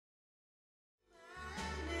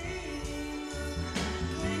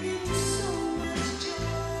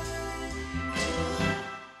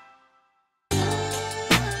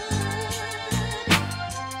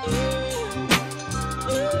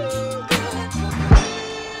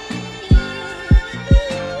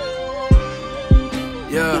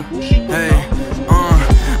Yeah, hey,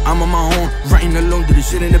 I'm on my own, writing alone, do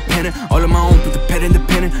this shit independent. All on my own, put the pet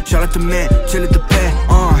independent. Shout out to man, chill at the pad.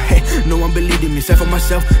 Hey, no one believed in me, except for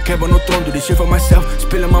myself. Can't buy no throne, do this shit for myself.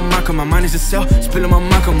 Spilling my mind, cause my mind is a cell. Spilling my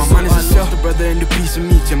mind, cause my mind is a cell. The brother and the piece of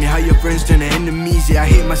me, tell me how your friends turn to enemies. Yeah, I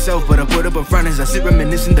hate myself, but I put up a front as I sit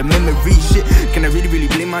reminiscing the memory. Shit, can I really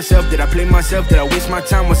blame myself? Did I play myself? Did I waste my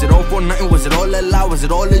time? Was it all for nothing? Was it all a lie? Was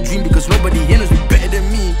it all a dream? Because nobody here knows me better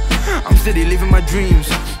than me. I'm steady living my dreams,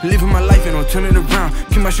 living my life and I'll turn it around.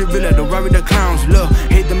 Keep my shit real, I don't ride with the clowns. Love,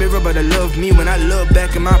 hate the mirror, but I love me when I look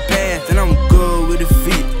back in my path. And I'm good with the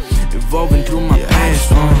feet, evolving through my past. I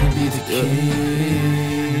just wanna be the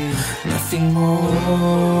king, nothing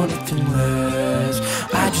more, nothing less.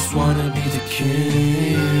 I just wanna be the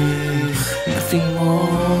king, nothing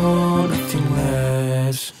more, nothing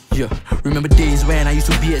less. Yeah, remember days when I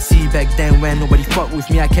used to be at sea. Back then when nobody fucked with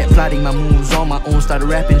me, I kept plotting my moves on my own. Started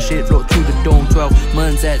rapping shit, float through the dome. 12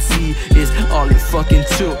 months at sea is all it fucking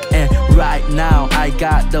took. And right now I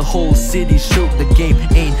got the whole city shook. The game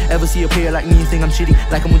ain't ever see a player like me think I'm cheating,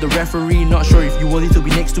 like I'm with the referee. Not sure if you worthy to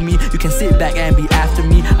be next to me. You can sit back and be after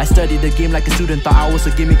me. I studied the game like a student, thought I was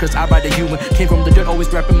a gimmick, cause I ride the human. Came from the dirt,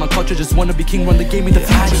 always rapping my culture. Just wanna be king, run the game in the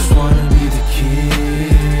future. I just wanna be the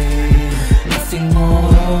king, nothing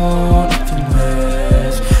more.